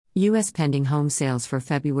U.S. pending home sales for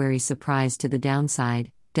February surprised to the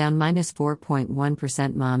downside, down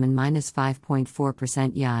 -4.1% MOM and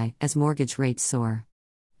 -5.4% YI as mortgage rates soar.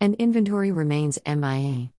 And inventory remains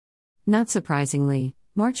MIA. Not surprisingly,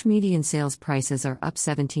 March median sales prices are up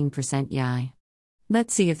 17% YI.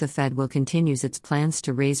 Let's see if the Fed will continue its plans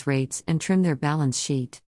to raise rates and trim their balance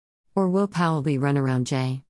sheet. Or will Powell be run around J?